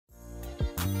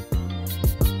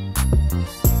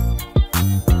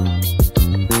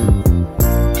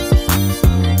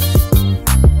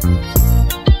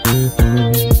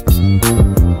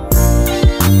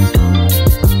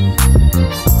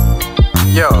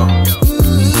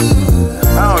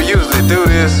I don't usually do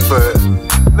this, but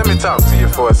let me talk to you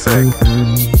for a sec.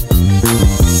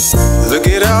 Look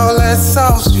at all that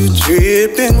sauce you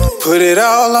dripping, put it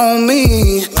all on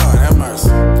me. Lord have mercy.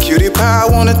 Cutie pie,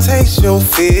 wanna taste your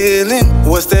feeling.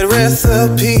 What's that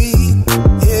recipe?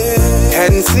 Yeah.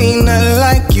 Hadn't seen nothing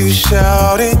like you,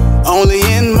 shouted, only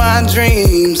in my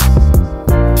dreams.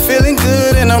 Feeling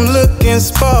good and I'm looking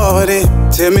sporty.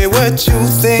 Tell me what you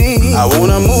think. I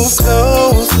wanna move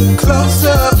close, close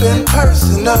up and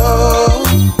personal,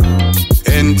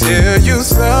 and tell you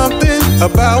something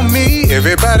about me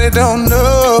everybody don't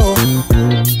know.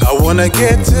 I wanna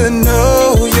get to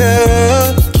know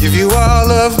ya, give you all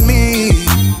of me.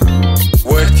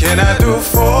 What can I do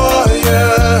for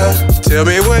ya? Tell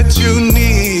me what you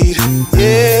need.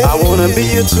 Yeah, I wanna be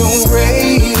your Tomb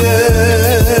Raider,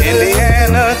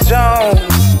 Indiana Jones.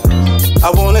 I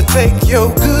wanna take your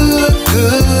good,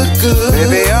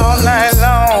 baby, all night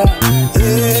long.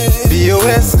 Yeah, be your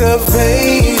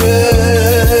excavator,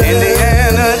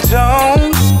 Indiana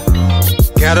Jones.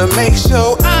 Gotta make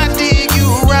sure I dig you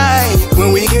right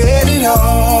when we get it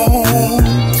home.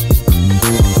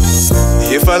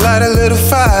 If I light a little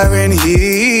fire in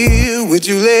here, would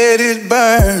you let it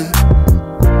burn?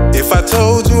 If I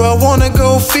told you I wanna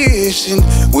go fishing,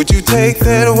 would you take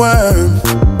that worm?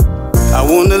 I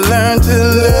wanna learn to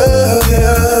love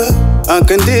you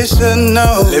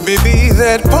unconditional. Let me be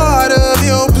that part of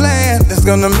your plan that's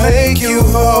gonna make you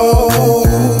whole.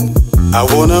 I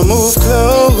wanna move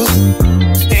close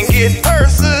and get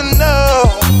personal,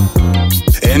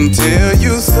 and tell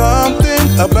you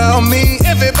something about me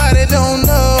everybody don't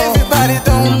know. Everybody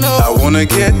don't know. I wanna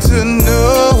get to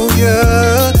know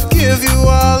ya, give you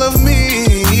all of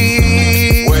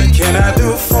me. What can I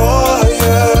do for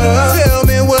ya? Tell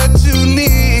me what you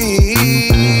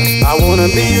need. I wanna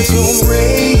be your Tomb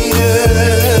Raider,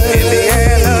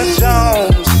 Indiana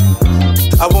Jones.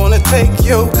 I wanna take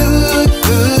your good,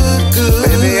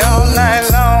 baby, all night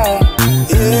long.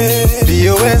 Yeah, be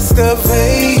your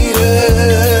excavator,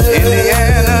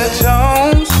 Indiana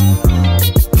Jones.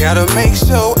 Gotta make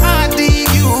sure I dig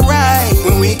you right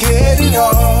when we get it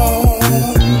home.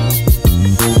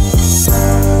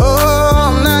 Oh,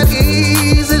 I'm not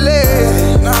easily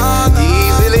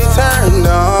turned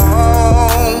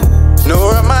on,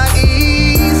 nor am I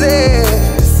easy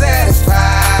to satisfy.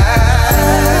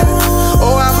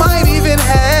 Oh, I might even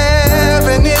have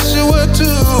an issue or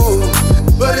two,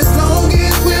 but as long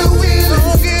as we're willing,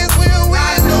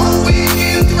 I know we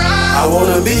can thrive. I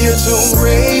wanna be your Tomb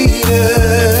Raider,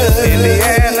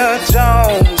 Indiana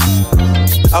Jones.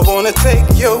 I wanna take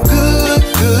your good